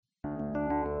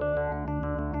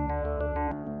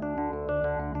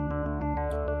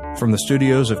From the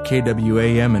studios of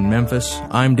KWAM in Memphis,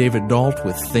 I'm David Dalt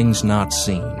with Things Not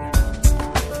Seen.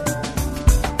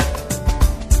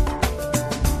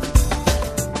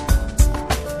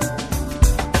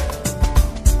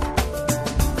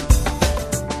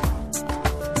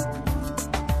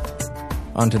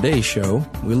 On today's show,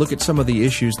 we look at some of the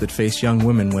issues that face young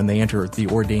women when they enter the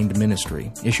ordained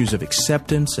ministry, issues of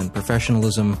acceptance and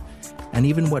professionalism, and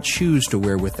even what shoes to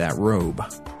wear with that robe.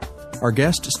 Our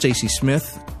guest, Stacy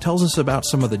Smith, tells us about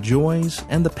some of the joys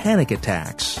and the panic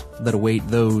attacks that await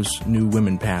those new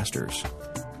women pastors.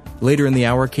 Later in the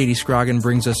hour, Katie Scroggin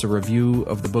brings us a review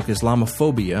of the book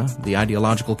Islamophobia, the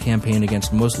Ideological Campaign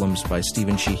Against Muslims by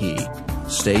Stephen Sheehy.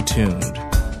 Stay tuned.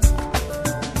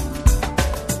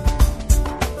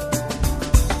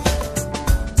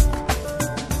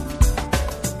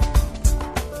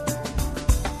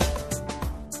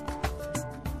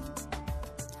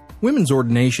 Women's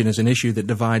ordination is an issue that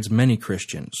divides many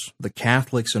Christians. The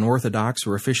Catholics and Orthodox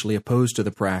are officially opposed to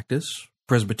the practice.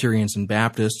 Presbyterians and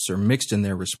Baptists are mixed in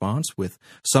their response, with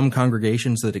some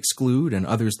congregations that exclude and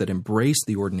others that embrace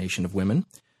the ordination of women.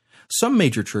 Some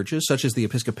major churches, such as the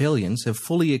Episcopalians, have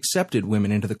fully accepted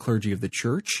women into the clergy of the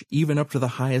church, even up to the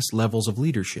highest levels of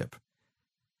leadership.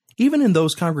 Even in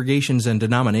those congregations and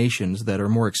denominations that are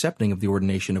more accepting of the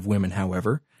ordination of women,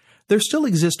 however, there still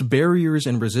exist barriers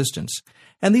and resistance,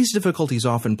 and these difficulties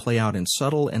often play out in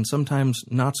subtle and sometimes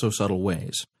not so subtle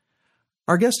ways.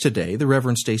 Our guest today, the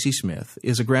Reverend Stacy Smith,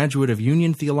 is a graduate of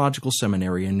Union Theological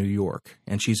Seminary in New York,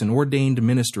 and she's an ordained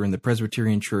minister in the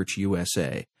Presbyterian Church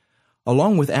USA.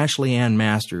 Along with Ashley Ann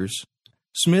Masters,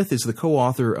 Smith is the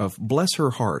co-author of Bless Her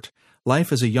Heart,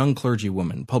 Life as a Young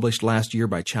Clergywoman, published last year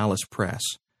by Chalice Press.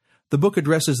 The book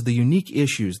addresses the unique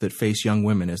issues that face young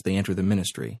women as they enter the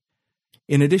ministry.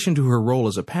 In addition to her role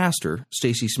as a pastor,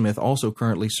 Stacy Smith also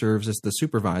currently serves as the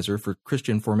supervisor for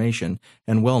Christian formation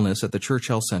and wellness at the Church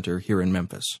Health Center here in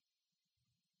Memphis.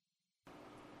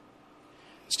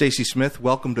 Stacy Smith,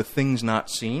 welcome to Things Not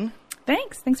Seen.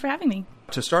 Thanks for having me.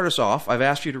 To start us off, I've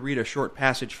asked you to read a short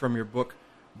passage from your book,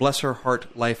 Bless Her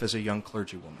Heart, Life as a Young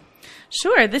Clergywoman.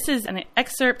 Sure. This is an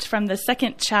excerpt from the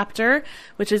second chapter,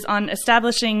 which is on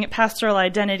establishing pastoral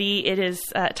identity. It is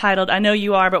titled, I Know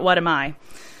You Are, But What Am I?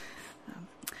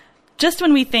 Just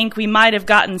when we think we might have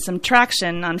gotten some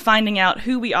traction on finding out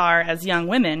who we are as young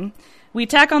women, we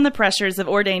tack on the pressures of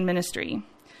ordained ministry.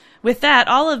 With that,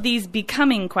 all of these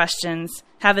becoming questions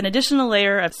have an additional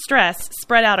layer of stress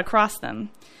spread out across them.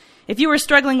 If you were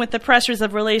struggling with the pressures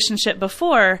of relationship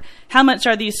before, how much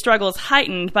are these struggles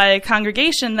heightened by a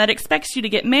congregation that expects you to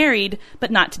get married but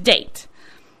not to date?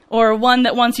 Or one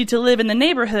that wants you to live in the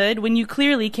neighborhood when you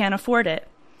clearly can't afford it?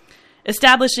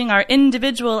 Establishing our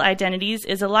individual identities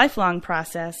is a lifelong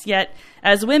process, yet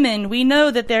as women, we know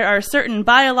that there are certain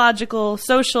biological,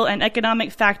 social, and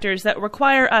economic factors that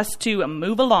require us to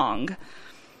move along.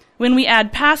 When we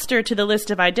add pastor to the list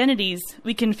of identities,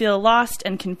 we can feel lost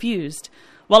and confused,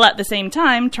 while at the same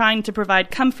time trying to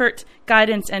provide comfort,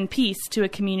 guidance, and peace to a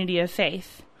community of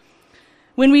faith.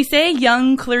 When we say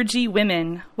young clergy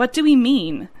women, what do we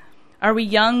mean? Are we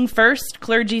young first,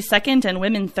 clergy second, and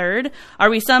women third? Are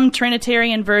we some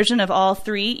Trinitarian version of all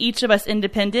three, each of us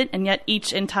independent and yet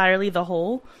each entirely the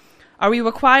whole? Are we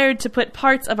required to put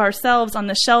parts of ourselves on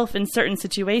the shelf in certain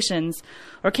situations?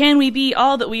 Or can we be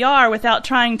all that we are without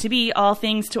trying to be all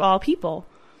things to all people?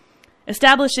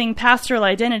 Establishing pastoral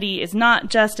identity is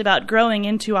not just about growing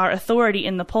into our authority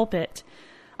in the pulpit.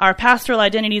 Our pastoral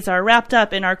identities are wrapped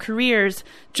up in our careers,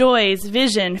 joys,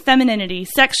 vision, femininity,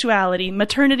 sexuality,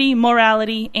 maternity,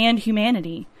 morality, and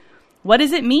humanity. What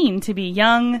does it mean to be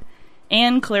young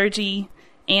and clergy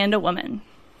and a woman?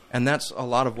 And that's a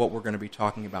lot of what we're going to be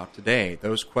talking about today,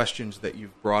 those questions that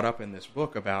you've brought up in this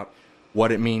book about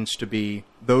what it means to be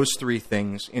those three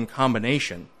things in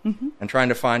combination, and trying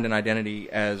to find an identity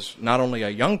as not only a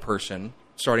young person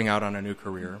starting out on a new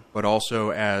career, but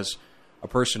also as a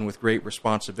person with great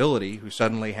responsibility who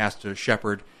suddenly has to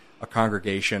shepherd a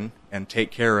congregation and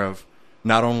take care of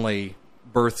not only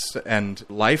births and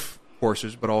life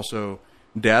courses, but also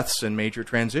deaths and major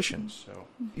transitions. So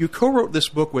you co-wrote this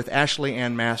book with Ashley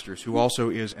Ann Masters, who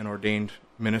also is an ordained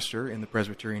minister in the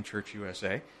Presbyterian Church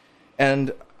USA.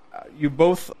 And you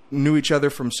both knew each other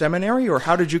from seminary, or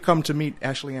how did you come to meet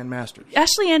Ashley Ann Masters?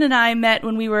 Ashley Ann and I met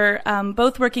when we were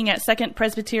both working at Second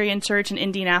Presbyterian Church in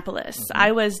Indianapolis.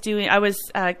 I was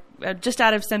just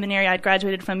out of seminary. I'd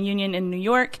graduated from Union in New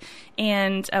York,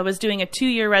 and was doing a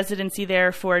 2-year residency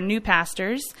there for new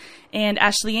pastors. And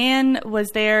Ashley Ann was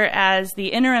there as the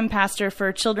interim pastor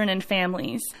for children and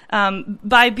families.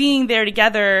 By being there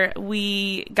together,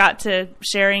 we got to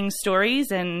sharing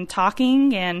stories and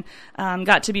talking, and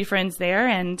got to be friends there.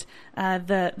 And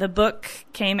the book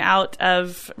came out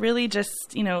of really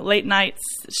just, late nights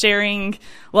sharing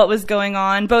what was going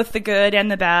on, both the good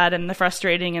and the bad, and the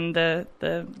frustrating and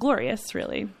the glorious,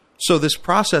 really. So this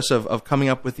process of coming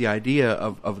up with the idea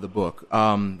of the book,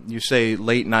 you say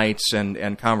late nights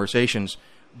and conversations,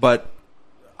 but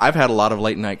I've had a lot of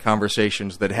late night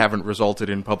conversations that haven't resulted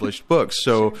in published books.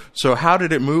 So how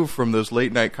did it move from those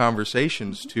late night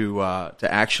conversations to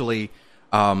actually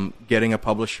getting a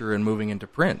publisher and moving into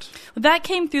print? Well, that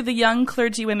came through the Young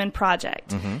Clergy Women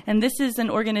Project. And this is an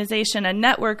organization, a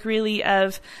network really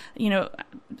of,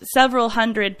 several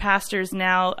hundred pastors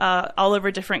now all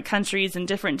over different countries and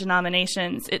different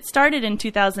denominations. It started in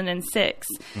 2006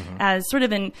 as sort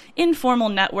of an informal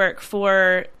network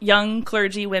for young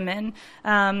clergy women,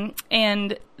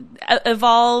 and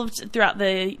evolved throughout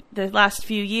the last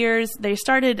few years. They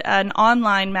started an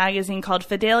online magazine called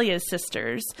Fidelia's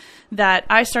Sisters that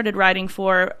I started writing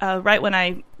for right when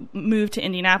I moved to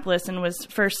Indianapolis and was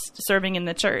first serving in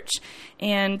the church.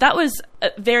 And that was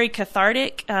very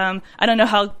cathartic. I don't know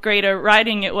how great a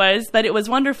writing it was, but it was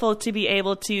wonderful to be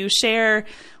able to share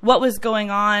what was going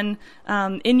on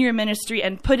in your ministry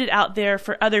and put it out there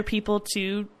for other people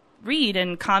to read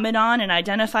and comment on and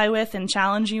identify with and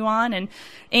challenge you on.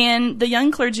 And the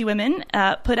Young Clergy Women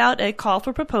put out a call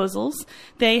for proposals.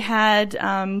 They had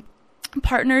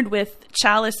partnered with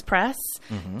Chalice Press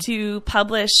to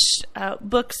publish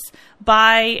books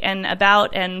by and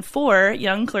about and for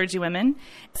young clergy women.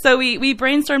 So we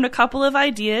brainstormed a couple of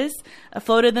ideas,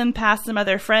 floated them past some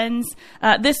other friends.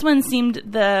 This one seemed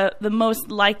the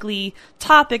most likely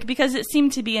topic because it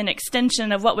seemed to be an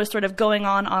extension of what was sort of going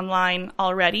on online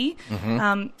already.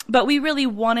 But we really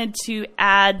wanted to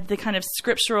add the kind of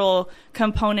scriptural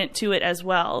component to it as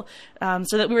well,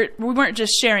 so that we weren't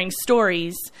just sharing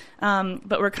stories,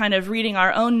 but we're kind of reading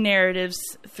our own narratives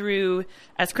through,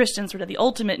 as Christians, sort of the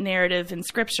ultimate narrative in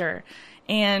Scripture.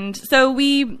 And so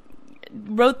we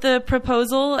wrote the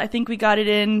proposal. I think we got it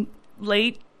in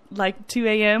late, like 2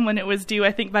 a.m. when it was due,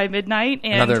 I think by midnight.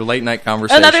 And another late night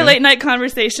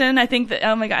conversation. I think that,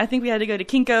 I think we had to go to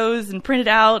Kinko's and print it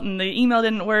out, and the email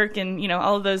didn't work, and,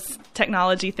 all of those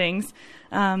technology things.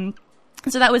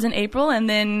 So that was in April, and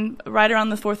then right around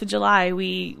the 4th of July,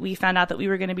 we found out that we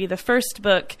were going to be the first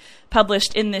book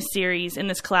published in this series, in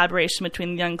this collaboration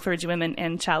between Young Clergy Women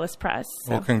and Chalice Press.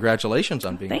 So. Well, congratulations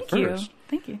on being the first.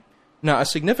 Thank you. Now, a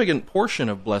significant portion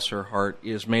of Bless Her Heart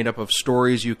is made up of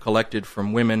stories you collected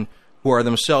from women who are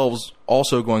themselves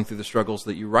also going through the struggles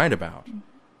that you write about.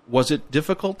 Was it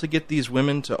difficult to get these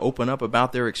women to open up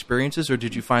about their experiences, or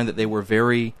did you find that they were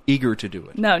very eager to do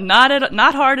it? No, not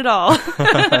hard at all.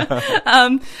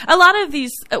 A lot of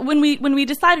these, when we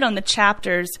decided on the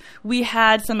chapters, we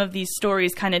had some of these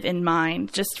stories kind of in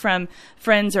mind, just from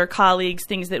friends or colleagues,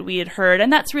 things that we had heard,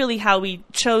 and that's really how we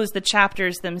chose the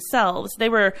chapters themselves. They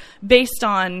were based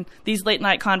on these late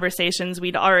night conversations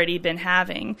we'd already been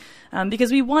having,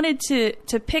 because we wanted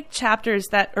to pick chapters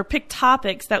pick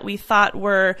topics that we thought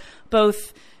were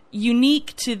both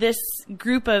unique to this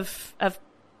group of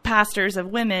pastors,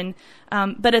 of women,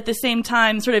 but at the same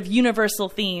time sort of universal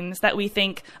themes that we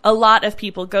think a lot of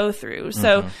people go through.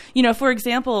 So, for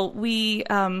example, we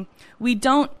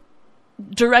don't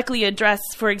directly address,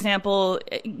 for example,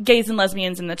 gays and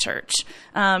lesbians in the church.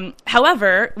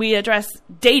 However, we address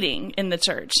dating in the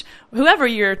church. Whoever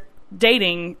you're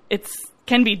dating,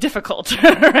 can be difficult,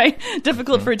 right?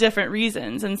 Difficult for different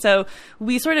reasons. And so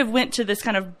we sort of went to this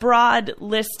kind of broad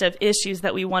list of issues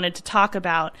that we wanted to talk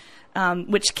about,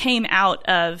 which came out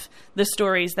of the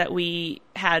stories that we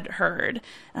had heard.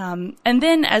 And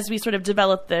then as we sort of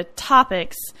developed the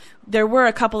topics, there were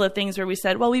a couple of things where we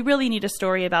said, well, we really need a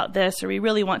story about this, or we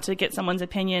really want to get someone's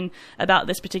opinion about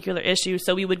this particular issue.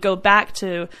 So we would go back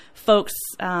to folks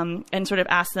and sort of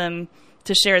ask them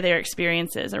to share their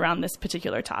experiences around this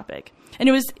particular topic. And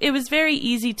it was very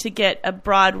easy to get a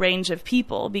broad range of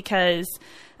people because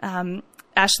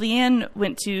Ashley Ann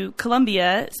went to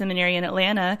Columbia Seminary in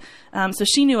Atlanta, so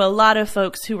she knew a lot of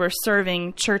folks who were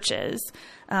serving churches.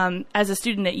 As a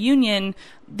student at Union,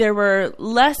 there were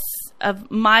less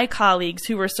of my colleagues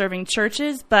who were serving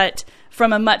churches, but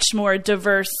from a much more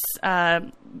diverse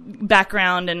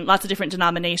background and lots of different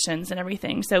denominations and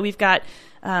everything. So we've got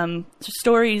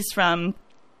stories from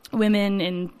women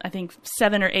in, I think,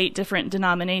 7 or 8 different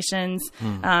denominations,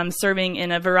 serving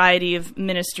in a variety of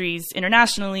ministries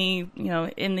internationally,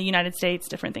 in the United States,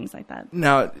 different things like that.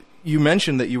 Now, You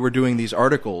mentioned that you were doing these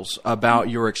articles about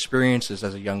your experiences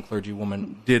as a young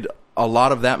clergywoman. Did a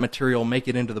lot of that material make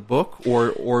it into the book,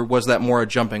 or was that more a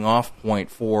jumping off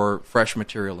point for fresh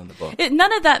material in the book?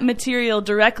 None of that material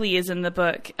directly is in the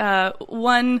book.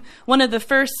 One of the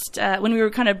first, when we were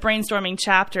kind of brainstorming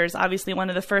chapters, obviously one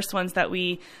of the first ones that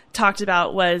we talked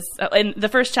about was, and the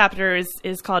first chapter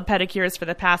is called Pedicures for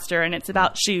the Pastor, and it's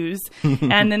about shoes.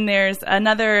 And then there's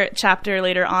another chapter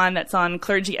later on that's on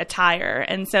clergy attire.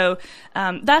 And so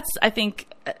that's, I think,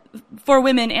 for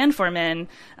women and for men,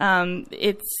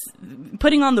 it's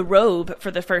putting on the robe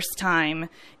for the first time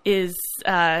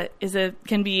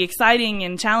can be exciting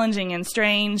and challenging and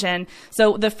strange. And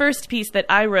so the first piece that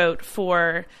I wrote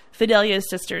for Fidelia's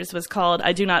Sisters was called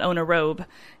 "I Do Not Own a Robe,"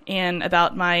 and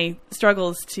about my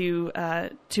struggles to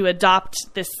adopt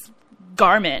this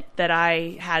garment that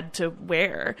I had to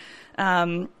wear.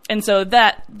 And so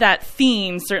that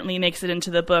theme certainly makes it into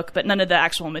the book, but none of the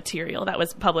actual material that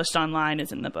was published online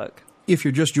is in the book. If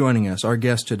you're just joining us, our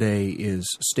guest today is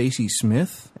Stacy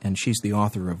Smith, and she's the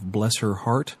author of Bless Her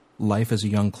Heart, Life as a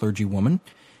Young Clergywoman.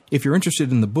 If you're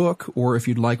interested in the book, or if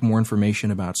you'd like more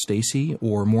information about Stacy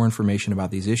or more information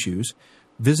about these issues,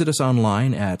 visit us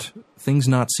online at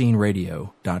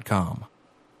thingsnotseenradio.com.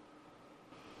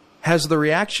 Has the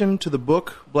reaction to the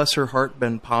book, Bless Her Heart,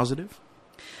 been positive?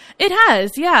 It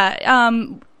has, yeah.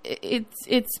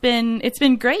 It's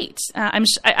been great.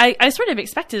 I sort of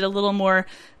expected a little more,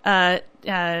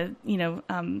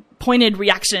 pointed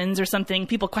reactions or something.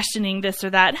 People questioning this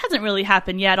or that. It hasn't really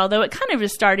happened yet, although it kind of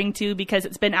is starting to, because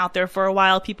it's been out there for a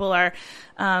while. People are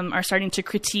starting to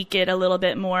critique it a little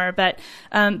bit more, but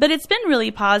it's been really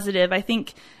positive. I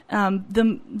think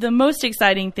the most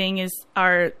exciting thing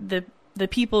are the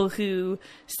people who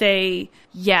say,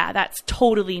 yeah, that's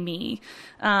totally me.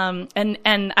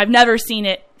 And I've never seen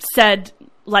it said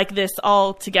like this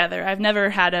all together. I've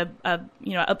never had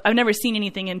I've never seen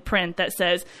anything in print that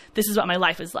says, this is what my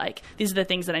life is like. These are the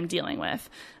things that I'm dealing with.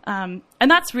 And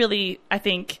that's really, I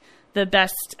think, the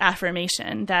best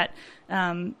affirmation that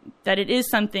it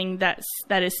is something that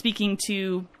is speaking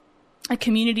to a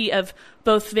community of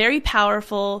both very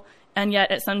powerful and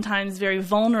yet at sometimes very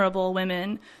vulnerable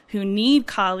women who need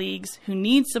colleagues, who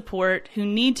need support, who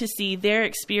need to see their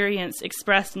experience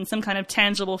expressed in some kind of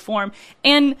tangible form,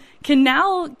 and can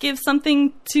now give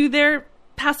something to their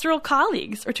pastoral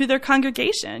colleagues or to their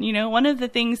congregation. You know, one of the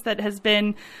things that has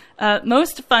been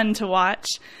most fun to watch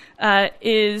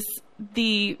is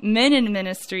the men in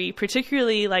ministry,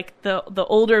 particularly like the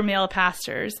older male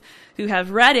pastors who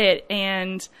have read it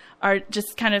and are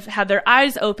just kind of have their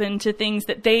eyes open to things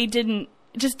that they didn't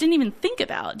even think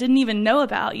about, didn't even know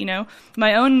about. You know,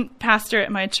 my own pastor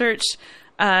at my church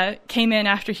came in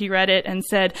after he read it and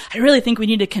said, I really think we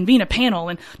need to convene a panel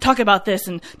and talk about this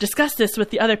and discuss this with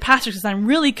the other pastors, because I'm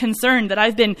really concerned that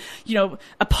I've been,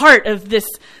 a part of this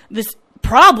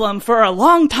problem for a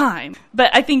long time.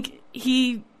 But I think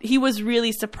he was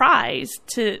really surprised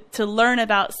to learn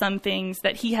about some things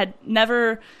that he had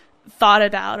never thought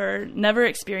about or never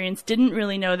experienced, didn't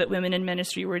really know that women in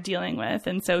ministry were dealing with.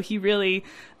 And so he really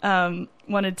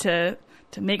wanted to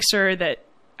make sure that,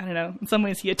 I don't know, in some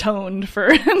ways he atoned for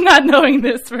not knowing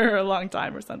this for a long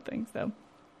time or something. So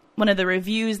one of the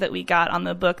reviews that we got on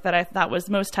the book that I thought was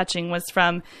most touching was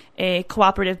from a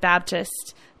cooperative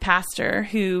Baptist pastor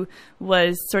who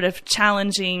was sort of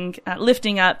challenging,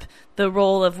 lifting up the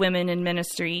role of women in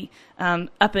ministry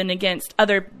up and against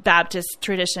other Baptist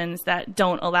traditions that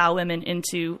don't allow women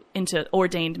into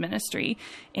ordained ministry.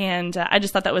 And I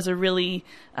just thought that was a really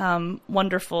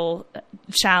wonderful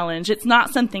challenge. It's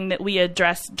not something that we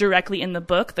address directly in the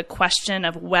book, the question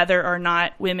of whether or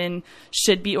not women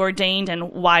should be ordained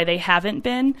and why they haven't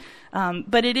been.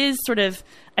 But it is sort of,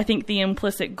 I think, the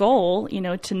implicit goal,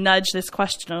 to nudge this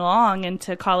question along and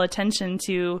to call attention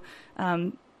to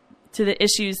the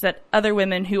issues that other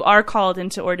women who are called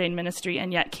into ordained ministry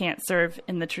and yet can't serve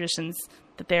in the traditions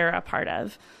that they're a part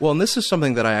of. Well, and this is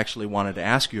something that I actually wanted to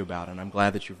ask you about, and I'm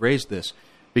glad that you've raised this,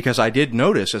 because I did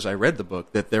notice as I read the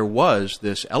book that there was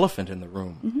this elephant in the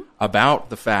room about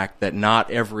the fact that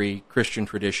not every Christian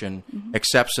tradition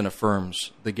accepts and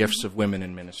affirms the gifts of women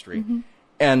in ministry.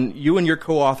 And you and your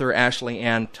co-author, Ashley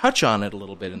Ann, touch on it a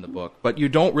little bit in the book, but you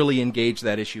don't really engage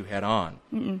that issue head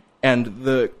on. And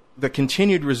the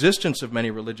continued resistance of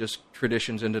many religious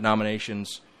traditions and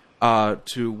denominations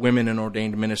to women in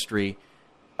ordained ministry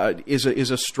is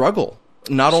a struggle,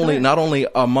 not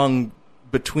only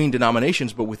between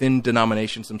denominations, but within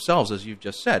denominations themselves, as you've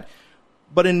just said.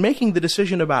 But in making the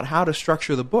decision about how to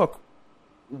structure the book,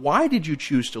 why did you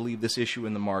choose to leave this issue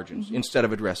in the margins instead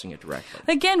of addressing it directly?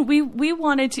 Again, we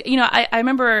wanted to, I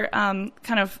remember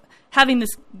kind of having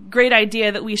this great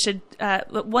idea that we should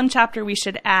one chapter we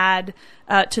should add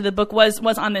to the book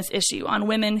was on this issue, on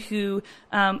women who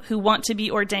want to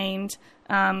be ordained,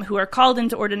 who are called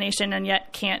into ordination and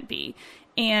yet can't be.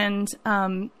 And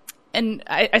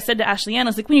I said to Ashley Ann, I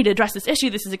was like, we need to address this issue.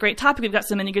 This is a great topic. We've got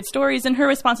so many good stories. And her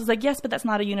response was like, yes, but that's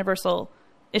not a universal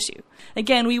issue.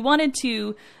 Again, we wanted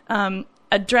to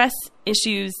address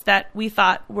issues that we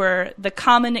thought were the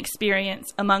common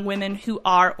experience among women who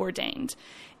are ordained.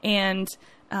 And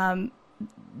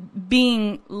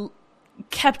being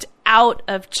kept out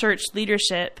of church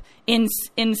leadership in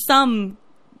some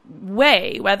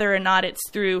way, whether or not it's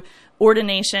through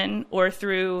ordination or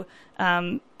through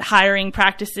hiring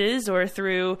practices or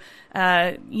through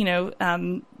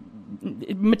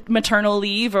maternal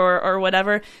leave or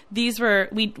whatever. These were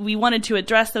we wanted to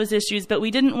address those issues, but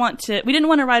we didn't want to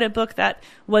write a book that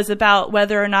was about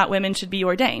whether or not women should be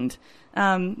ordained.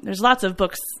 There's lots of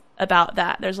books about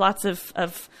that. There's lots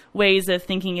of ways of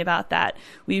thinking about that.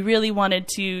 We really wanted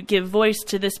to give voice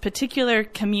to this particular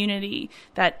community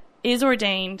that is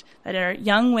ordained, that are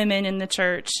young women in the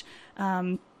church,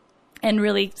 and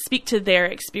really speak to their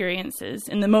experiences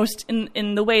in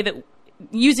the way that,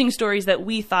 using stories that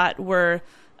we thought were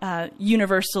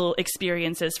universal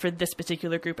experiences for this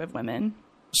particular group of women.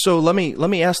 So let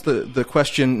me ask the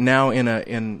question now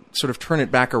in sort of turn it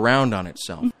back around on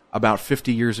itself. About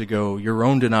 50 years ago, your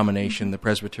own denomination, the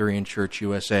Presbyterian Church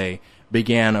USA,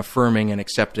 began affirming and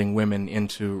accepting women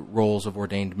into roles of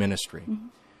ordained ministry. Mm-hmm.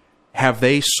 Have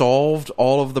they solved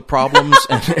all of the problems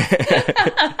and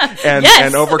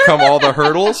yes. overcome all the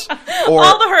hurdles? Or,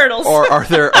 all the hurdles. Or are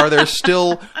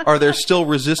there still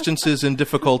resistances and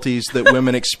difficulties that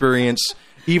women experience,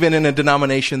 even in a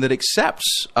denomination that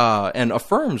accepts and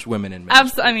affirms women in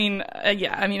ministry?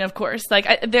 Of course.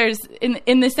 There's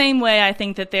in the same way, I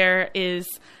think that there is.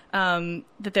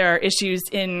 That there are issues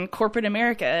in corporate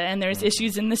America, and there's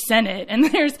issues in the Senate, and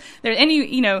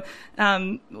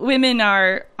women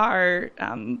are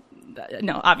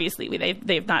obviously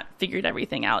they've not figured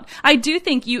everything out. I do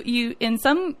think you in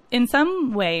some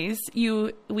ways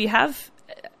we have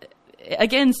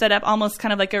again set up almost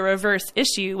kind of like a reverse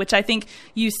issue, which I think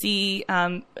you see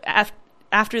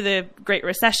after the Great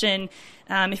Recession.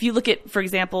 If you look at, for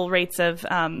example, rates of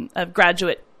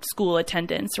graduate school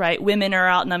attendance, right? Women are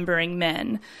outnumbering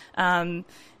men.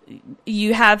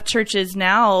 You have churches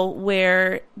now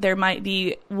where there might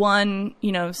be one,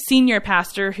 senior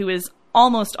pastor who is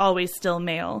almost always still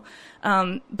male,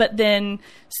 but then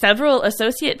several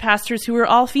associate pastors who are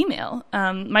all female.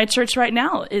 My church right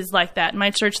now is like that.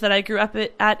 My church that I grew up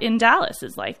at in Dallas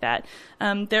is like that.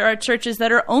 There are churches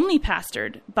that are only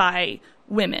pastored by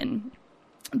women,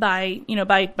 by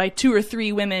 2 or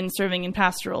 3 women serving in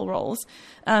pastoral roles.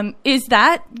 Is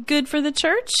that good for the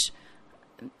church?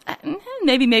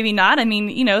 Maybe not. I mean,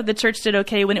 the church did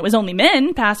okay when it was only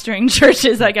men pastoring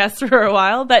churches, I guess, for a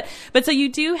while. But so you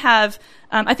do have,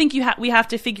 I think we have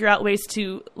to figure out ways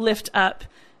to lift up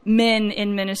men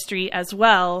in ministry as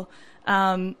well,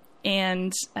 and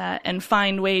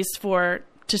find ways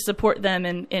to support them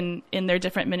in their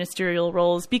different ministerial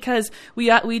roles, because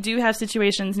we do have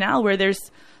situations now where there's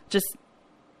just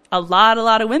a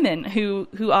lot of women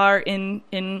who are in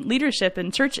leadership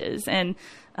in churches, and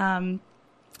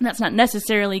that's not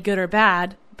necessarily good or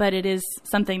bad, but it is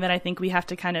something that I think we have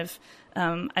to kind of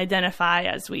identify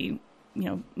as we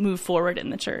move forward in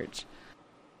the church.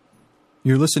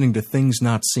 You're listening to Things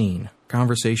Not Seen,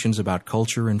 conversations about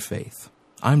culture and faith.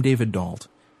 I'm David Dault.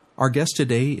 Our guest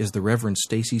today is the Reverend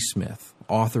Stacy Smith,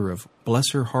 author of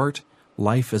Bless Her Heart,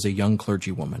 Life as a Young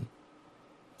Clergywoman.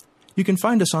 You can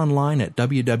find us online at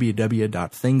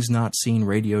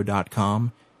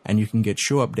www.thingsnotseenradio.com, and you can get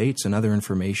show updates and other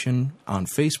information on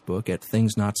Facebook at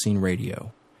Things Not Seen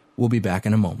Radio. We'll be back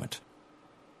in a moment.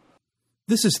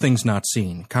 This is Things Not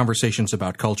Seen, conversations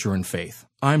about culture and faith.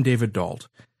 I'm David Dault.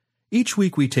 Each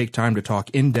week we take time to talk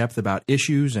in depth about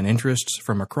issues and interests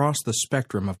from across the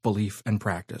spectrum of belief and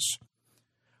practice.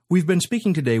 We've been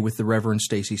speaking today with the Reverend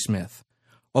Stacy Smith.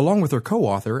 Along with her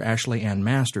co-author, Ashley Ann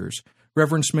Masters,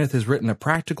 Reverend Smith has written a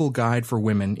practical guide for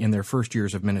women in their first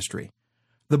years of ministry.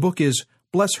 The book is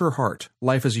Bless Her Heart,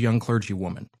 Life as a Young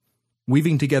Clergywoman.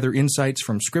 Weaving together insights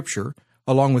from Scripture,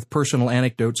 along with personal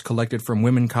anecdotes collected from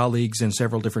women colleagues in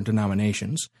several different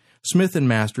denominations, Smith and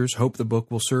Masters hope the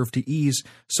book will serve to ease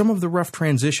some of the rough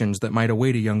transitions that might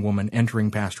await a young woman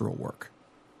entering pastoral work.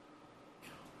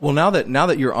 Well, now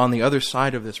that you're on the other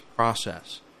side of this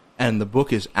process, and the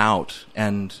book is out,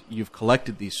 and you've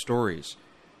collected these stories,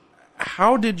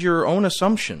 how did your own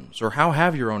assumptions, or how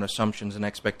have your own assumptions and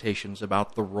expectations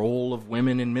about the role of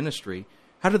women in ministry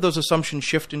how did those assumptions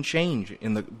shift and change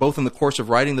both in the course of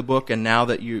writing the book and now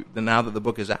that the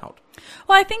book is out?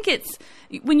 Well, I think it's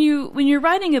when you're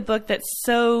writing a book that's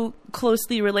so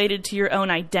closely related to your own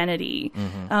identity.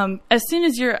 As soon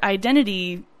as your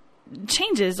identity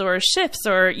changes or shifts,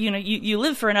 or you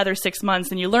live for another 6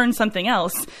 months and you learn something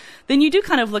else, then you do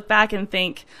kind of look back and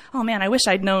think, oh man, I wish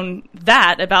I'd known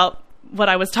that about what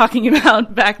I was talking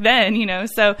about back then.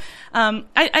 So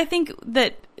I think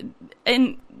that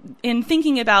in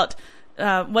thinking about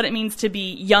what it means to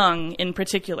be young in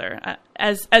particular,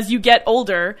 as you get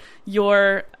older,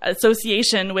 your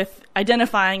association with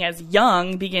identifying as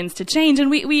young begins to change. And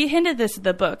we hinted this in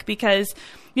the book because,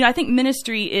 I think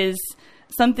ministry is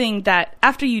something that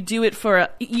after you do it for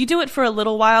a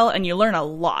little while and you learn a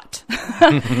lot.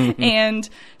 And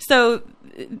so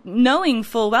knowing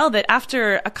full well that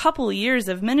after a couple of years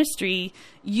of ministry,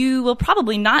 you will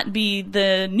probably not be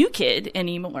the new kid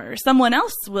anymore. Someone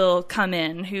else will come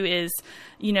in who is,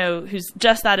 who's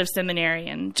just out of seminary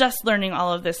and just learning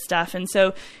all of this stuff. And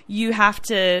so you have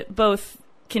to both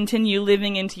continue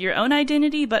living into your own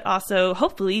identity, but also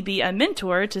hopefully be a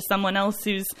mentor to someone else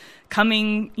who's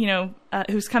coming,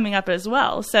 who's coming up as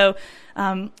well. So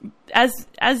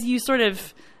as you sort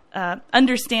of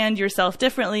understand yourself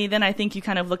differently, then I think you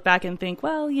kind of look back and think,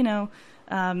 well,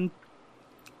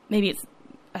 maybe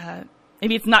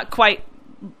it's not quite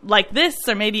like this,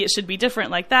 or maybe it should be different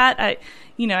like that. I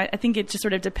think it just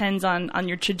sort of depends on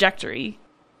your trajectory.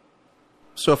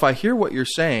 So if I hear what you're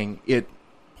saying,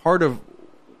 part of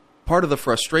the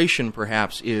frustration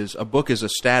perhaps is a book is a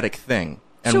static thing.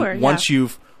 And sure, once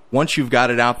you've got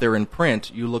it out there in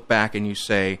print, you look back and you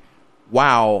say,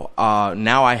 wow,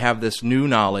 now I have this new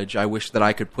knowledge. I wish that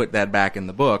I could put that back in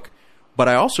the book. But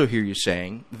I also hear you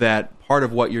saying that part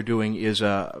of what you're doing is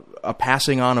a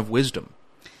passing on of wisdom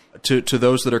to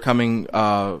those that are coming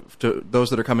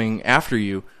after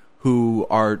you, who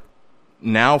are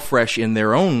now fresh in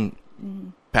their own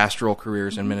pastoral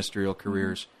careers and ministerial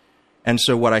careers. And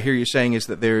so what I hear you saying is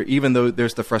that even though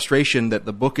there's the frustration that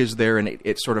the book is there and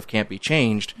it sort of can't be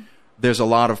changed, there's a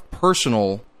lot of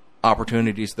personal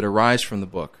opportunities that arise from the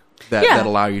book that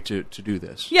allow you to do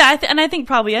this. Yeah, and I think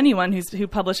probably anyone who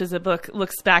publishes a book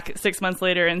looks back 6 months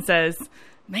later and says,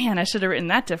 man, I should have written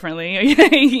that differently.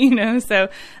 So,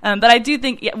 but I do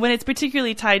think when it's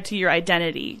particularly tied to your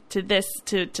identity,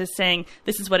 to saying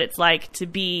this is what it's like to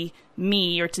be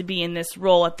me or to be in this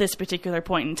role at this particular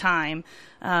point in time,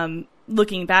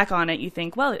 looking back on it, you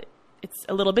think, well, it's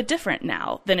a little bit different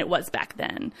now than it was back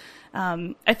then.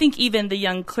 I think even the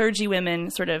young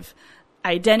clergywomen sort of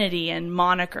identity and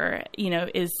moniker,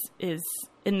 is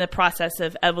in the process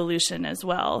of evolution as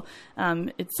well.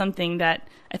 It's something that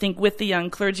I think with the Young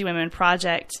Clergywomen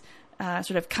Project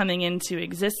sort of coming into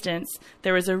existence,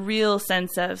 there was a real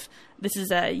sense of this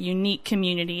is a unique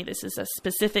community. This is a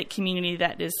specific community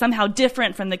that is somehow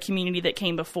different from the community that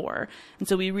came before. And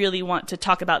so we really want to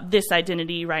talk about this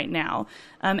identity right now.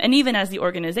 And even as the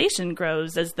organization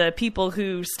grows, as the people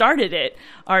who started it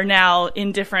are now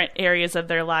in different areas of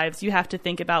their lives, you have to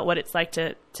think about what it's like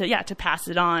to pass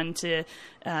it on, to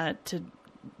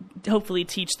hopefully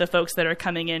teach the folks that are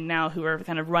coming in now who are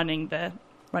kind of running the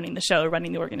show,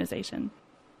 running the organization.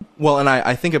 Well, and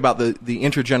I think about the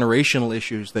intergenerational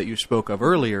issues that you spoke of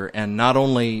earlier, and not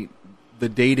only the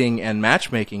dating and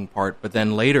matchmaking part, but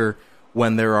then later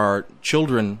when there are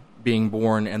children being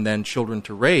born and then children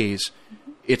to raise,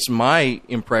 it's my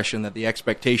impression that the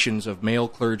expectations of male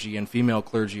clergy and female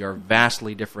clergy are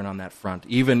vastly different on that front,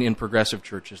 even in progressive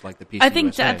churches like the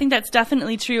PCUSA. I think that's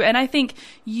definitely true, and I think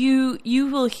you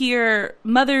will hear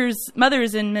mothers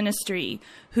in ministry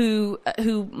who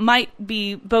might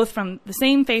be both from the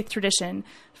same faith tradition,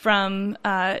 from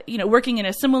working in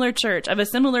a similar church, of a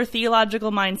similar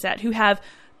theological mindset, who have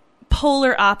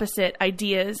polar opposite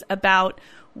ideas about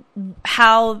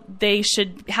how they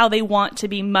want to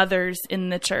be mothers in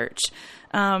the church.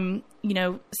 Some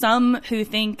who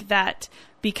think that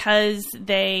because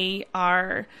they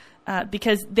are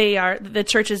the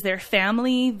church is their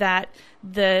family, that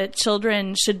the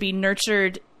children should be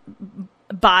nurtured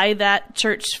by that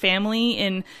church family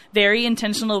in very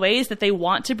intentional ways, that they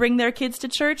want to bring their kids to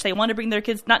church. They want to bring their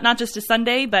kids not just to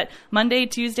Sunday, but Monday,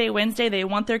 Tuesday, Wednesday. They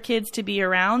want their kids to be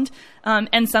around.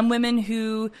 And some women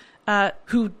who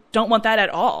don't want that at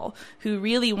all, who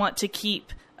really want to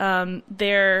keep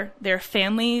their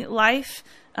family life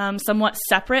somewhat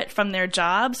separate from their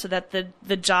job, so that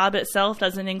the job itself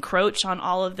doesn't encroach on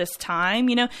all of this time.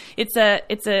 It's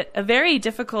a very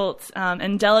difficult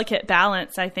and delicate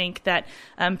balance, I think, that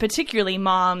particularly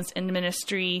moms in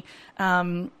ministry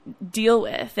deal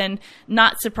with. And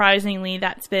not surprisingly,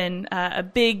 that's been a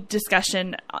big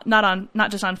discussion, not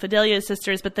just on Fidelia's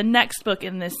Sisters, but the next book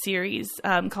in this series,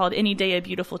 called Any Day a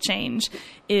Beautiful Change,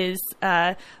 is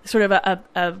sort of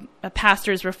a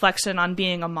pastor's reflection on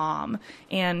being a mom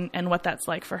and what that's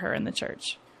like for her in the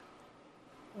church.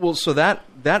 Well, so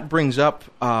that brings up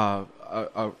a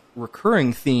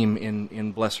recurring theme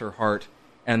in Bless Her Heart,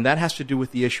 and that has to do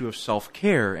with the issue of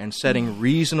self-care and setting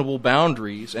reasonable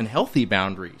boundaries and healthy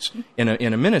boundaries in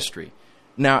a ministry.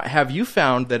 Now, have you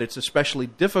found that it's especially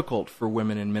difficult for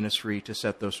women in ministry to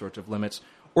set those sorts of limits,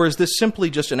 or is this simply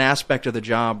just an aspect of the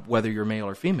job, whether you're male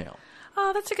or female?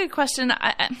 Oh, that's a good question.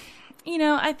 I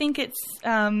think it's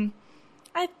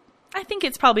I think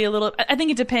it's probably a little. I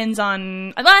think it depends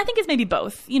on. Well, I think it's maybe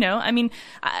both.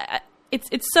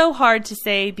 It's so hard to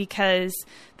say because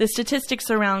the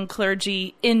statistics around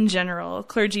clergy in general,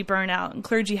 clergy burnout and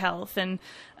clergy health, and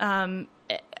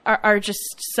are just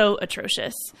so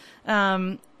atrocious.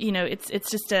 It's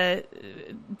just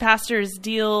pastors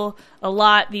deal a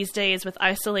lot these days with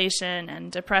isolation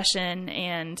and depression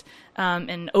and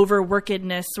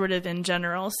overworkedness sort of in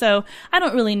general. So I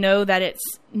don't really know that it's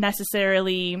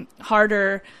necessarily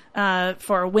harder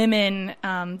for women,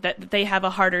 that they have a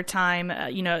harder time,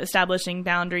 establishing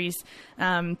boundaries.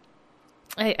 I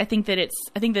think that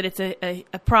it's a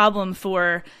problem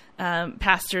for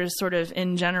pastors sort of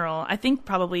in general. I think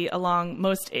probably along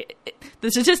the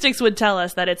statistics would tell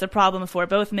us that it's a problem for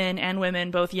both men and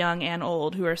women, both young and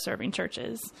old, who are serving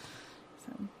churches.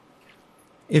 So.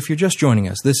 If you're just joining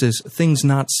us, this is Things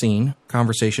Not Seen,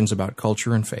 Conversations about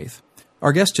Culture and Faith.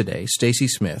 Our guest today, Stacy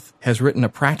Smith, has written a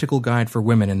practical guide for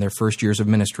women in their first years of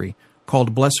ministry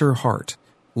called Bless Her Heart,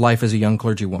 Life as a Young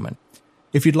Clergywoman.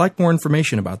 If you'd like more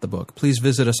information about the book, please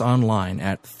visit us online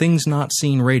at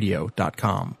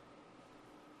thingsnotseenradio.com.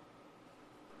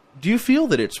 Do you feel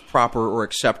that it's proper or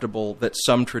acceptable that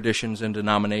some traditions and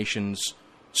denominations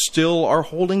still are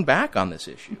holding back on this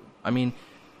issue? I mean,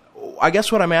 I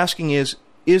guess what I'm asking is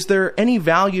there any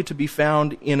value to be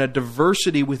found in a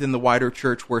diversity within the wider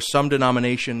church where some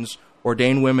denominations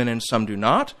ordain women and some do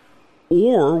not?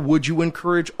 Or would you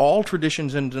encourage all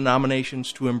traditions and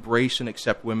denominations to embrace and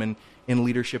accept women in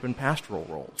leadership and pastoral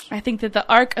roles? I think that the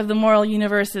arc of the moral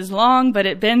universe is long, but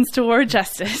it bends toward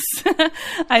justice.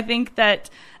 I think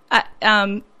that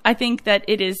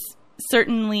it is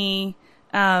certainly.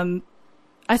 I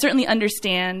certainly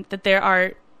understand that there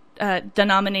are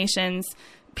denominations,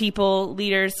 people,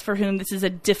 leaders for whom this is a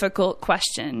difficult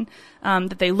question.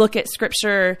 That they look at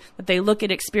Scripture, that they look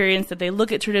at experience, that they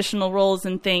look at traditional roles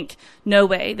and think, "No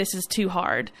way, this is too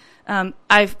hard."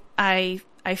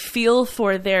 I feel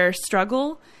for their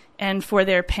struggle and for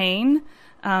their pain.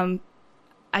 I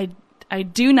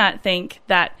do not think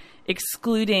that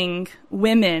excluding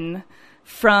women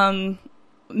from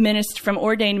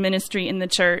ordained ministry in the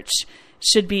church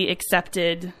should be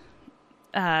accepted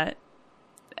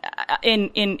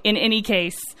in any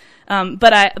case.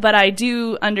 But I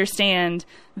do understand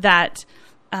that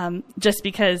just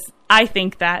because I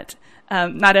think that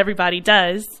not everybody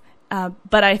does.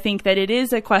 But I think that it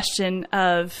is a question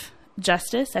of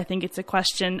justice. I think it's a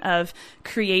question of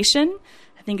creation.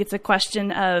 I think it's a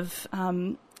question of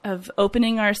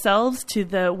opening ourselves to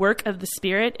the work of the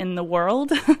Spirit in the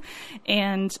world,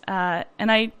 and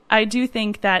I do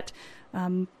think that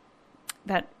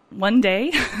that one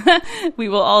day we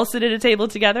will all sit at a table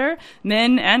together,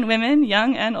 men and women,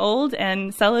 young and old,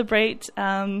 and celebrate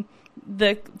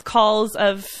the calls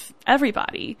of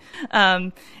everybody.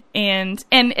 And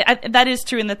that is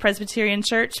true in the Presbyterian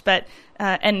Church, but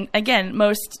and again,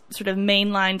 most sort of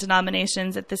mainline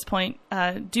denominations at this point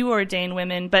do ordain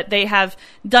women, but they have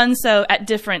done so at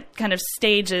different kind of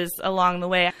stages along the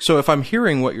way. So if I'm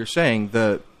hearing what you're saying,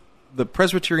 the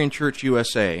Presbyterian Church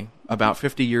USA about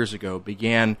 50 years ago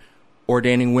began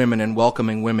ordaining women and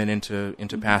welcoming women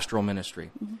into pastoral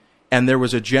ministry. Mm-hmm. And there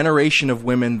was a generation of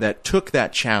women that took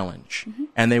that challenge, mm-hmm.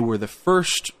 and they were the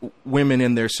first women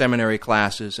in their seminary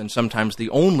classes and sometimes the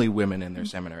only women in their mm-hmm.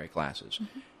 seminary classes.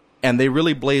 Mm-hmm. And they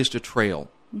really blazed a trail.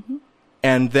 Mm-hmm.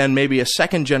 And then maybe a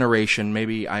second generation,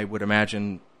 maybe I would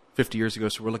imagine 50 years ago,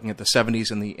 so we're looking at the 70s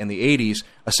and the 80s,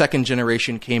 a second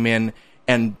generation came in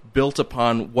and built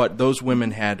upon what those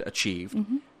women had achieved.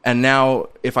 Mm-hmm. And now,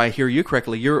 if I hear you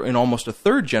correctly, you're in almost a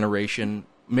third generation,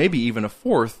 maybe even a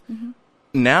fourth. Mm-hmm.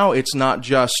 Now it's not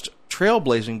just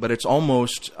trailblazing, but it's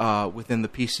almost, within the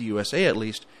PCUSA at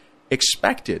least,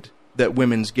 expected that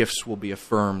women's gifts will be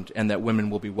affirmed and that women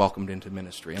will be welcomed into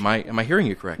ministry. Am I hearing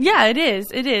you correctly? Yeah, it is.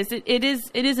 It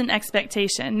is an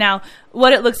expectation. Now,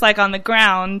 what it looks like on the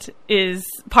ground is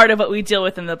part of what we deal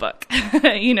with in the book.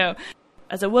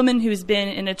 As a woman who's been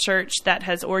in a church that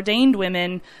has ordained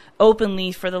women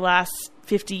openly for the last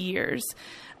 50 years,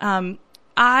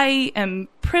 I am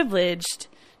privileged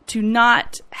to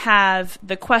not have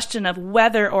the question of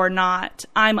whether or not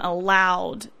I'm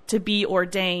allowed to be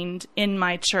ordained in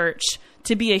my church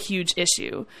to be a huge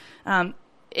issue.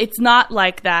 It's not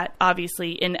like that,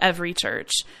 obviously, in every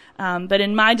church. But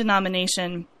in my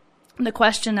denomination, the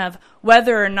question of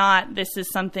whether or not this is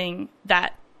something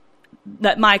that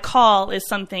my call is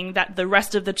something that the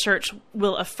rest of the church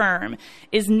will affirm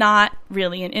is not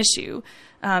really an issue.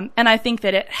 And I think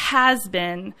that it has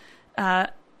been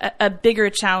a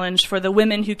bigger challenge for the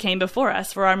women who came before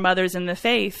us, for our mothers in the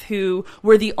faith, who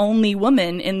were the only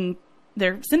woman in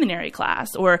their seminary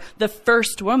class, or the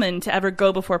first woman to ever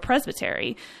go before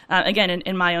presbytery, again,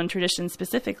 in my own tradition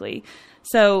specifically.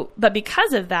 So, but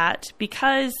because of that,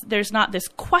 because there's not this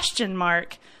question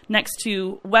mark next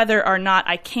to whether or not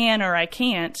I can or I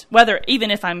can't, whether, even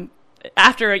if I'm,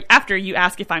 after you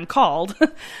ask if I'm called,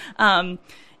 I'm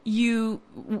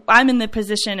in the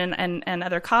position, and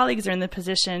other colleagues are in the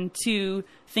position to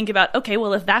think about, okay,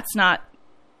 well, if that's not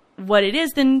what it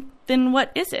is, then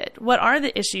what is it? What are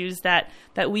the issues that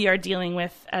we are dealing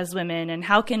with as women, and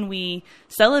how can we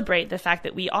celebrate the fact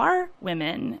that we are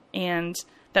women and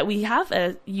that we have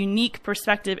a unique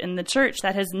perspective in the church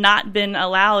that has not been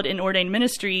allowed in ordained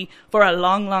ministry for a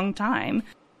long, long time?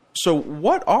 So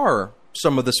what are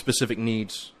some of the specific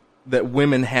needs that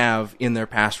women have in their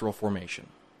pastoral formation?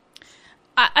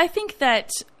 I think that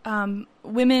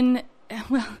women,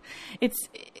 well, it's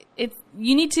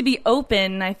you need to be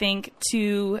open, I think,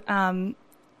 to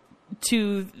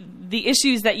the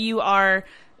issues that you are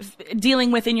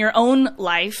dealing with in your own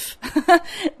life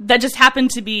that just happen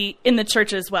to be in the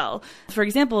church as well. For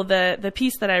example, the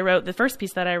piece that I wrote, the first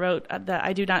piece that I wrote, the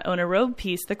I Do Not Own a Robe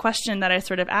piece, the question that I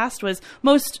sort of asked was,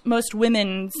 most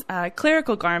women's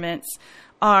clerical garments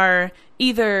are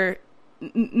either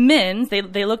men's,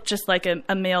 they look just like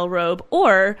a male robe,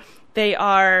 or they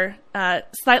are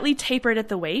slightly tapered at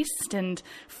the waist and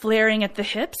flaring at the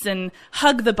hips and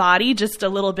hug the body just a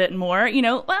little bit more.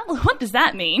 Well, what does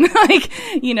that mean?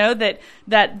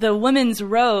 That the woman's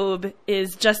robe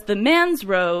is just the man's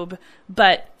robe,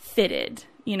 but fitted,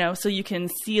 so you can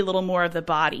see a little more of the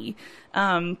body.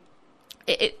 I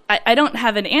don't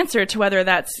have an answer to whether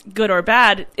that's good or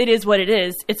bad. It is what it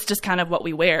is. It's just kind of what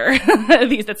we wear.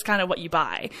 That's kind of what you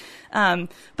buy.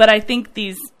 But I think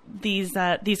these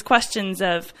questions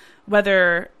of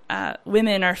whether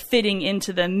women are fitting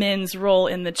into the men's role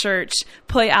in the church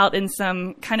play out in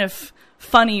some kind of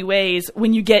funny ways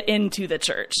when you get into the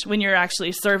church, when you're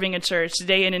actually serving a church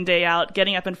day in and day out,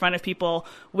 getting up in front of people,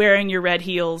 wearing your red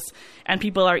heels, and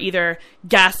people are either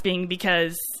gasping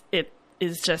because it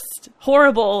is just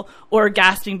horrible or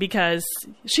gasping because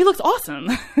she looks awesome.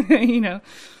 Well,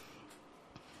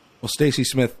 Stacy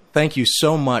Smith, thank you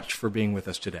so much for being with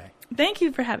us today. Thank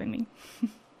you for having me.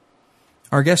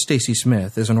 Our guest, Stacy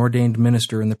Smith, is an ordained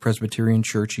minister in the Presbyterian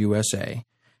Church USA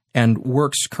and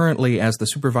works currently as the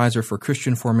supervisor for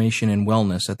Christian formation and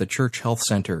wellness at the Church Health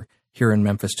Center here in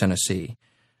Memphis, Tennessee.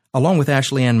 Along with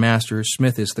Ashley Ann Masters,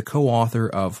 Smith is the co-author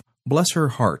of Bless Her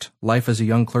Heart, Life as a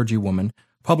Young Clergywoman,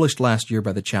 published last year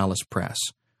by the Chalice Press.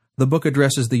 The book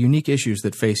addresses the unique issues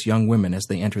that face young women as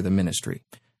they enter the ministry.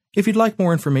 If you'd like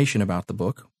more information about the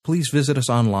book, please visit us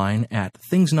online at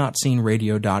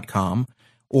thingsnotseenradio.com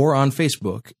or on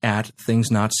Facebook at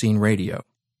Things Not Seen Radio.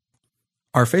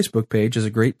 Our Facebook page is a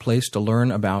great place to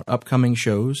learn about upcoming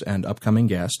shows and upcoming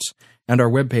guests, and our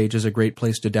webpage is a great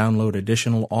place to download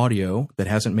additional audio that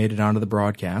hasn't made it onto the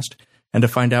broadcast and to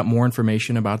find out more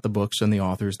information about the books and the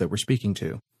authors that we're speaking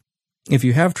to. If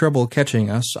you have trouble catching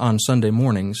us on Sunday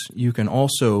mornings, you can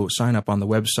also sign up on the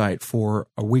website for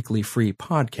a weekly free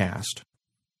podcast.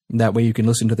 That way you can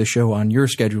listen to the show on your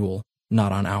schedule,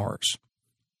 not on ours.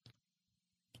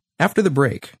 After the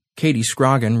break, Katie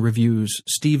Scroggin reviews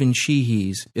Stephen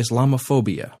Sheehy's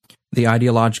Islamophobia, the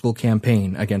ideological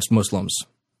campaign against Muslims.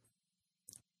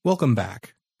 Welcome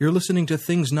back. You're listening to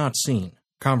Things Not Seen,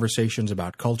 conversations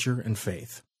about culture and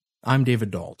faith. I'm David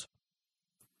Dalt.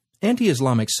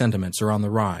 Anti-Islamic sentiments are on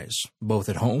the rise, both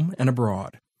at home and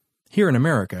abroad. Here in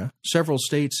America, several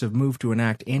states have moved to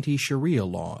enact anti-Sharia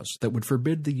laws that would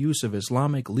forbid the use of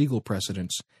Islamic legal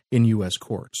precedents in U.S.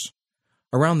 courts.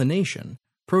 Around the nation,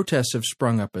 protests have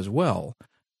sprung up as well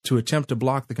to attempt to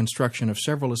block the construction of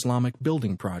several Islamic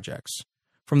building projects,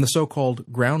 from the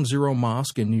so-called Ground Zero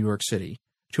Mosque in New York City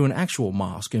to an actual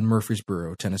mosque in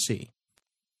Murfreesboro, Tennessee.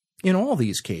 In all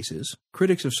these cases,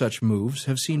 critics of such moves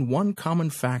have seen one common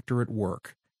factor at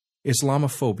work: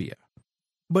 Islamophobia.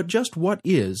 But just what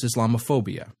is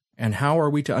Islamophobia, and how are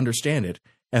we to understand it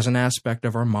as an aspect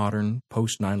of our modern,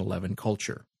 post-9/11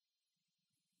 culture?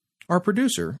 Our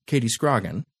producer, Katie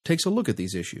Scroggin, takes a look at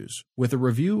these issues with a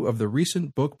review of the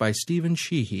recent book by Stephen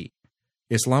Sheehy,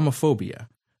 Islamophobia,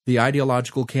 the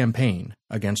Ideological Campaign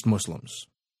Against Muslims.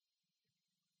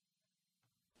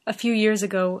 A few years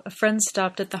ago, a friend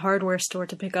stopped at the hardware store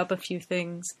to pick up a few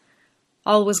things.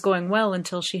 All was going well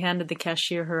until she handed the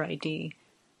cashier her ID.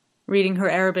 Reading her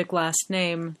Arabic last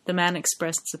name, the man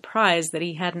expressed surprise that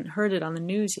he hadn't heard it on the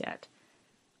news yet.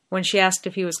 When she asked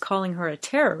if he was calling her a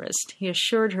terrorist, he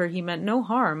assured her he meant no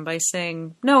harm by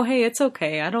saying, "No, hey, it's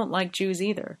okay, I don't like Jews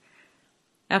either."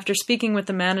 After speaking with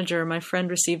the manager, my friend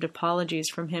received apologies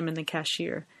from him and the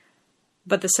cashier.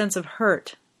 But the sense of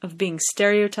hurt, of being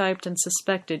stereotyped and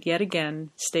suspected yet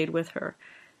again, stayed with her.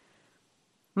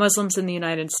 Muslims in the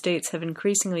United States have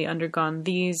increasingly undergone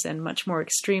these and much more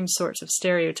extreme sorts of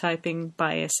stereotyping,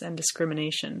 bias, and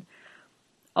discrimination.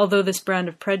 Although this brand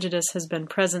of prejudice has been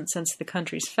present since the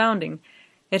country's founding,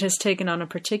 it has taken on a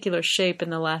particular shape in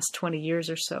the last 20 years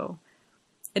or so.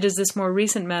 It is this more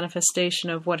recent manifestation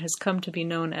of what has come to be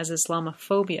known as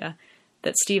Islamophobia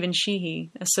that Stephen Sheehy,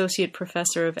 Associate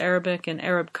Professor of Arabic and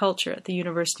Arab Culture at the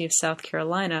University of South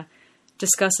Carolina,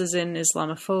 discusses in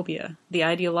Islamophobia, the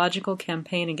Ideological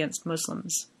Campaign Against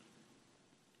Muslims.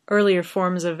 Earlier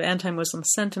forms of anti-Muslim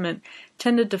sentiment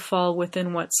tended to fall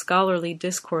within what scholarly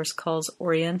discourse calls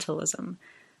Orientalism,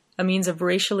 a means of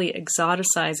racially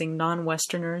exoticizing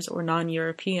non-Westerners or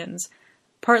non-Europeans,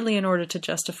 partly in order to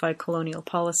justify colonial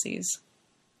policies.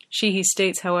 Sheehy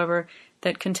states, however,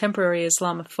 that contemporary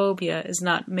Islamophobia is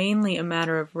not mainly a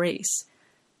matter of race.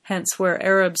 Hence, where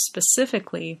Arabs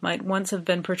specifically might once have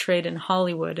been portrayed in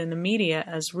Hollywood and the media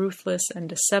as ruthless and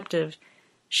deceptive,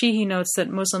 Sheehy notes that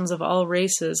Muslims of all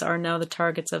races are now the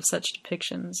targets of such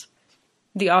depictions.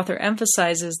 The author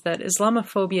emphasizes that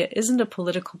Islamophobia isn't a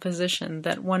political position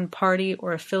that one party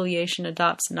or affiliation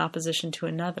adopts in opposition to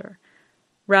another.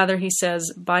 Rather, he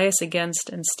says, bias against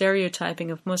and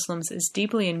stereotyping of Muslims is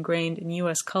deeply ingrained in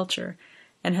U.S. culture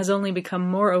and has only become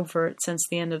more overt since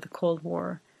the end of the Cold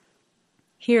War.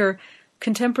 Here,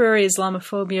 contemporary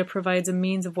Islamophobia provides a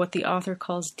means of what the author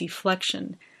calls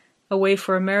deflection, a way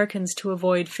for Americans to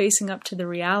avoid facing up to the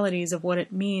realities of what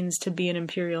it means to be an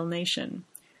imperial nation.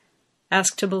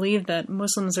 Asked to believe that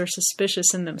Muslims are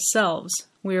suspicious in themselves,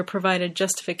 we are provided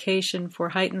justification for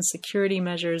heightened security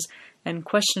measures and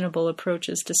questionable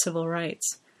approaches to civil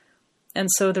rights. And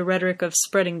so the rhetoric of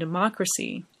spreading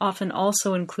democracy often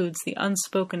also includes the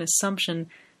unspoken assumption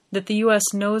that the U.S.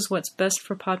 knows what's best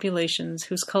for populations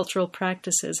whose cultural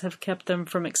practices have kept them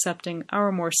from accepting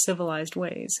our more civilized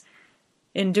ways.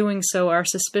 In doing so, our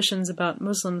suspicions about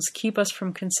Muslims keep us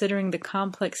from considering the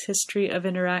complex history of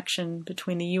interaction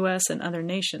between the U.S. and other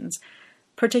nations,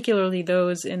 particularly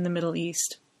those in the Middle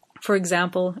East. For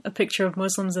example, a picture of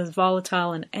Muslims as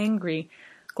volatile and angry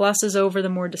glosses over the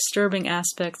more disturbing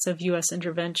aspects of U.S.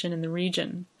 intervention in the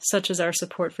region, such as our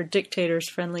support for dictators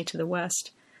friendly to the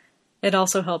West. It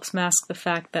also helps mask the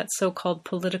fact that so-called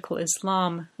political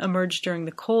Islam emerged during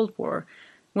the Cold War,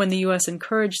 when the U.S.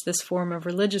 encouraged this form of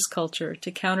religious culture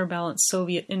to counterbalance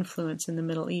Soviet influence in the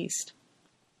Middle East.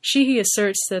 Sheehy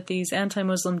asserts that these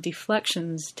anti-Muslim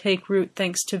deflections take root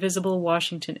thanks to visible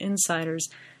Washington insiders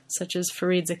such as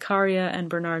Fareed Zakaria and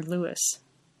Bernard Lewis.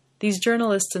 These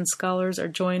journalists and scholars are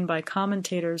joined by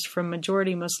commentators from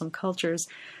majority Muslim cultures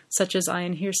such as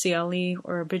Ayan Hirsi Ali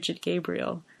or Abhijit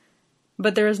Gabriel.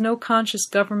 But there is no conscious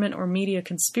government or media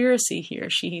conspiracy here,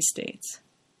 Sheehy states.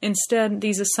 Instead,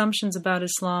 these assumptions about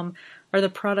Islam are the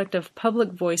product of public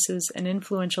voices and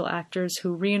influential actors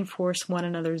who reinforce one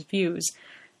another's views,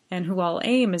 and who all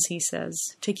aim, as he says,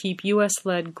 to keep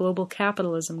U.S.-led global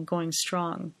capitalism going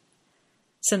strong.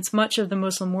 Since much of the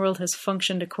Muslim world has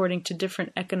functioned according to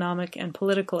different economic and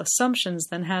political assumptions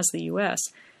than has the U.S.,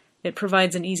 it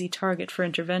provides an easy target for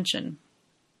intervention.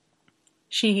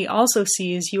 Sheehy also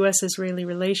sees U.S.-Israeli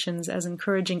relations as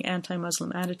encouraging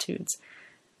anti-Muslim attitudes,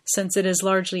 since it is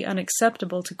largely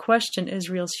unacceptable to question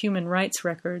Israel's human rights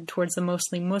record towards the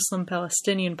mostly Muslim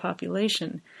Palestinian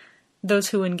population. Those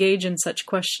who engage in such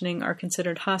questioning are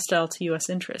considered hostile to U.S.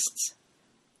 interests.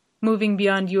 Moving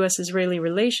beyond U.S.-Israeli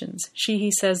relations,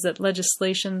 Sheehy says that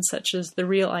legislation such as the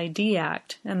Real ID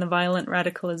Act and the Violent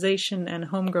Radicalization and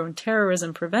Homegrown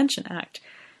Terrorism Prevention Act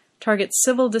targets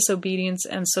civil disobedience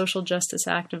and social justice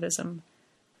activism.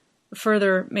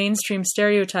 Further, mainstream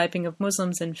stereotyping of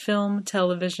Muslims in film,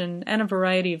 television, and a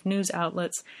variety of news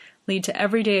outlets lead to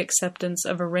everyday acceptance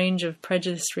of a range of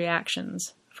prejudiced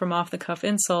reactions, from off-the-cuff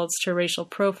insults to racial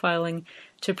profiling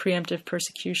to preemptive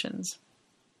persecutions.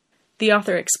 The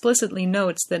author explicitly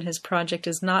notes that his project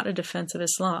is not a defense of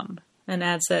Islam, and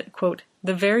adds that, quote,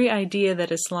 "the very idea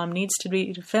that Islam needs to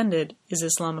be defended is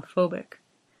Islamophobic."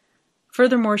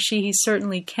 Furthermore, Sheehy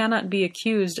certainly cannot be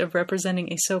accused of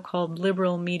representing a so-called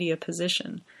liberal media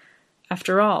position.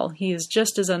 After all, he is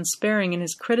just as unsparing in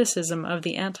his criticism of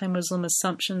the anti-Muslim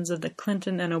assumptions of the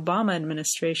Clinton and Obama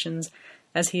administrations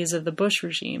as he is of the Bush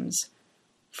regimes.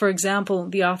 For example,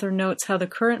 the author notes how the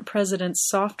current president's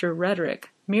softer rhetoric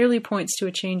merely points to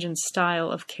a change in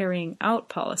style of carrying out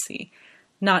policy,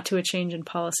 not to a change in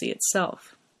policy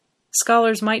itself.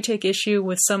 Scholars might take issue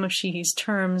with some of Sheehy's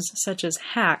terms, such as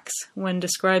hacks, when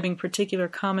describing particular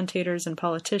commentators and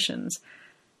politicians.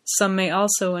 Some may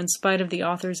also, in spite of the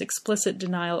author's explicit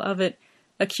denial of it,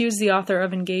 accuse the author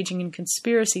of engaging in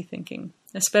conspiracy thinking,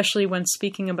 especially when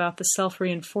speaking about the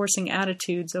self-reinforcing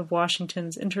attitudes of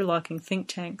Washington's interlocking think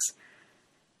tanks.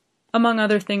 Among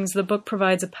other things, the book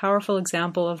provides a powerful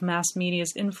example of mass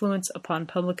media's influence upon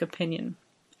public opinion,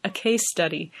 a case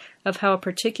study of how a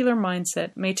particular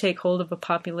mindset may take hold of a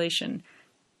population.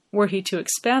 Were he to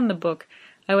expand the book,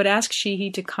 I would ask Sheehy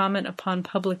to comment upon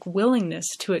public willingness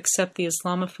to accept the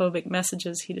Islamophobic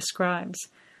messages he describes.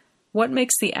 What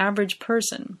makes the average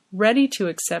person ready to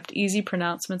accept easy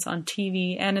pronouncements on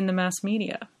TV and in the mass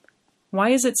media? Why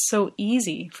is it so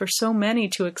easy for so many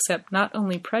to accept not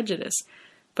only prejudice,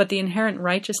 but the inherent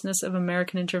righteousness of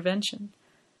American intervention?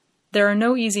 There are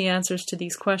no easy answers to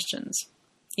these questions.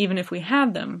 Even if we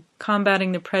had them,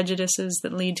 combating the prejudices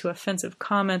that lead to offensive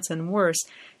comments and worse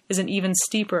is an even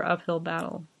steeper uphill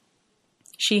battle.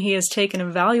 Sheehy has taken a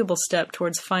valuable step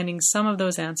towards finding some of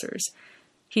those answers.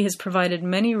 He has provided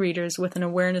many readers with an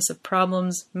awareness of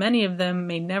problems many of them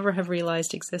may never have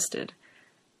realized existed.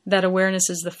 That awareness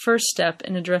is the first step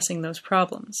in addressing those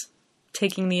problems.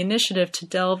 Taking the initiative to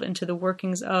delve into the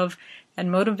workings of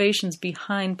and motivations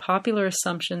behind popular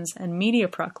assumptions and media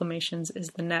proclamations is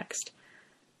the next.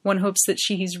 One hopes that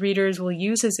Sheehy's readers will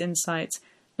use his insights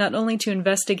not only to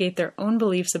investigate their own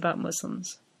beliefs about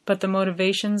Muslims, but the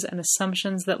motivations and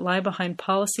assumptions that lie behind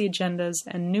policy agendas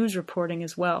and news reporting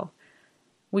as well.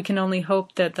 We can only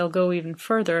hope that they'll go even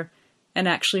further and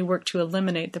actually work to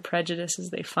eliminate the prejudices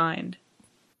they find.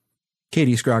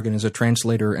 Katie Scroggin is a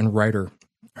translator and writer.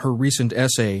 Her recent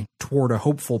essay, Toward a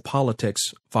Hopeful Politics,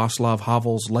 Václav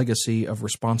Havel's Legacy of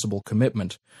Responsible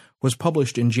Commitment, was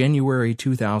published in January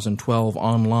 2012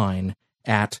 online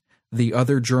at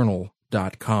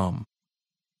theotherjournal.com.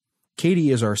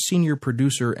 Katie is our senior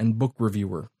producer and book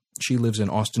reviewer. She lives in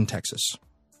Austin, Texas.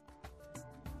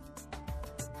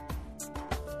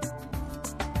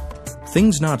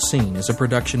 Things Not Seen is a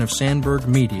production of Sandberg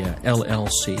Media,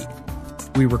 LLC.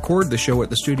 We record the show at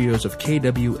the studios of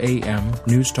KWAM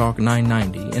News Talk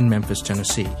 990 in Memphis,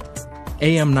 Tennessee.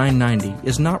 AM 990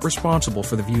 is not responsible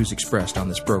for the views expressed on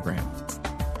this program.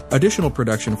 Additional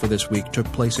production for this week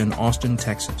took place in Austin,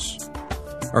 Texas.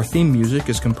 Our theme music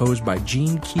is composed by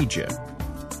Gene Kija.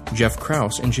 Jeff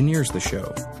Krause engineers the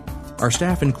show. Our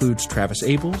staff includes Travis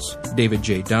Abels, David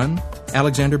J. Dunn,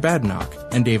 Alexander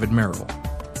Badenoch, and David Merrill.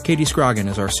 Katie Scroggin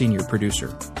is our senior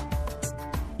producer.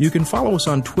 You can follow us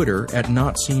on Twitter at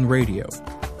Not Seen Radio.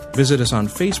 Visit us on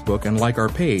Facebook and like our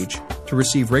page to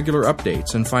receive regular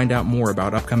updates and find out more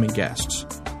about upcoming guests.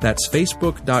 That's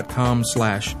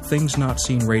facebook.com/Things Not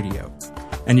Seen Radio.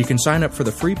 And you can sign up for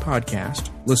the free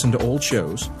podcast, listen to old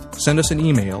shows, send us an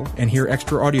email, and hear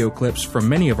extra audio clips from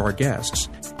many of our guests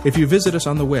if you visit us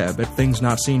on the web at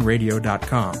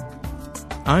thingsnotseenradio.com.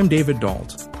 I'm David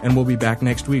Dalt, and we'll be back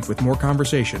next week with more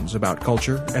conversations about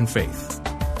culture and faith.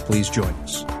 Please join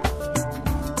us.